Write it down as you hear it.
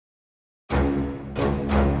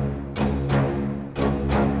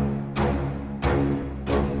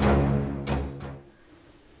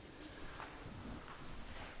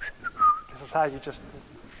This is how you just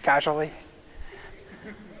casually.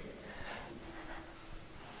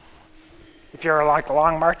 If you're like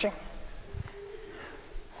long marching,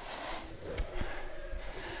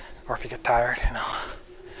 or if you get tired, you know,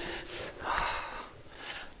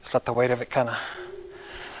 just let the weight of it kind of.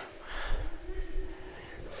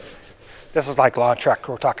 This is like long trek,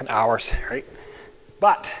 we're talking hours, right?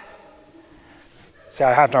 But, see,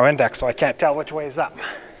 I have no index, so I can't tell which way is up.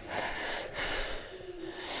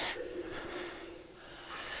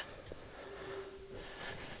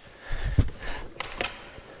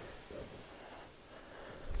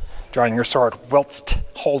 Drawing your sword whilst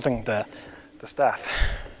holding the staff.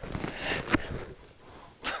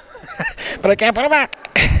 But I can't put it back.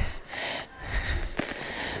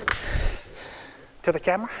 To the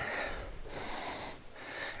camera.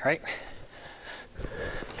 Right?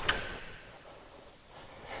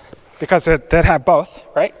 Because they'd have both,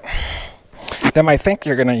 right? They might think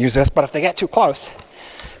you're going to use this, but if they get too close,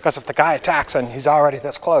 because if the guy attacks and he's already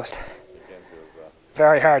this close,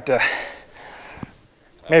 very hard to.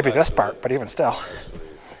 Maybe this part, but even still,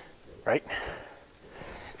 right?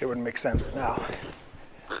 It wouldn't make sense now.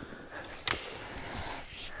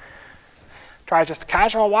 Try just a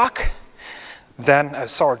casual walk, then a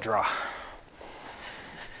sword draw.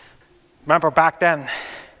 Remember back then,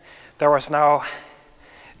 there was no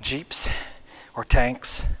jeeps or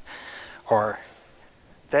tanks, or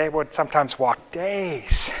they would sometimes walk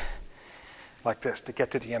days like this to get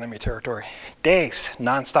to the enemy territory. Days,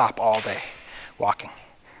 non-stop, all day, walking.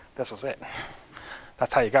 This was it.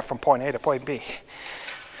 That's how you got from point A to point B. This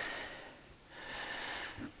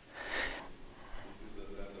is the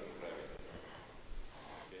center of gravity.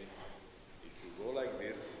 Okay? If you go like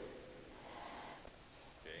this,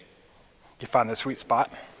 okay? You found the sweet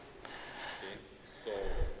spot. Okay? So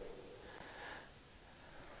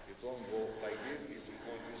you don't go like this, if you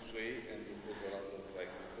go this way and you put a lot of,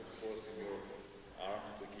 like, you put force in your arm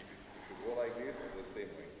to keep it. If you go like this, the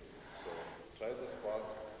same way. So try the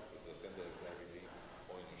spot. The center of gravity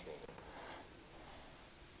on your shoulder.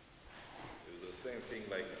 It's the same thing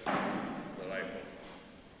like the rifle.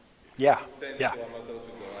 Yeah, If you 10 yeah. kilometers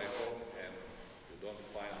with the rifle and you don't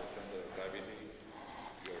find the center of gravity,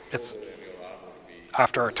 your It's shoulder and your arm will be.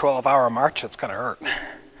 after a 12-hour march, it's going to hurt.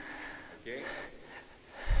 Okay?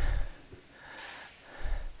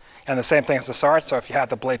 And the same thing as the sword, so if you have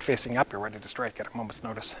the blade facing up, you're ready to strike at a moment's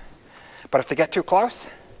notice. But if they get too close,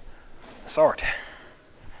 the sword.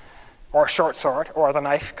 Or a short sword, or the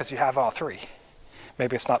knife, because you have all three.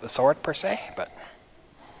 Maybe it's not the sword per se, but.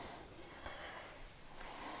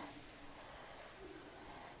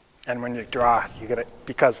 And when you draw, you get it,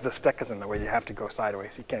 because the stick is in the way, you have to go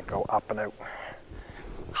sideways. You can't go up and out.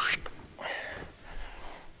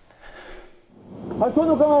 はい、そ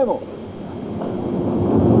の構えも。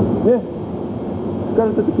ね。疲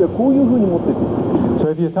れた時はこういう風に持っていく。So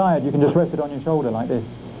if you're tired, you can just rest it on your shoulder like this.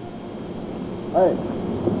 はい。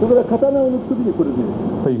それから刀を抜く時にこれでいい。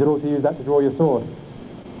But you could also use that to draw your sword.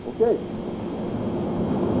 OK。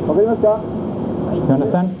わかりますか？ You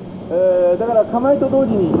understand? だから構えと同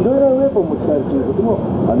時にいろいろなウェポンも使えるということも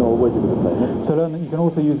覚えてくださいね。So learn that you can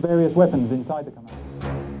also use various weapons inside the command.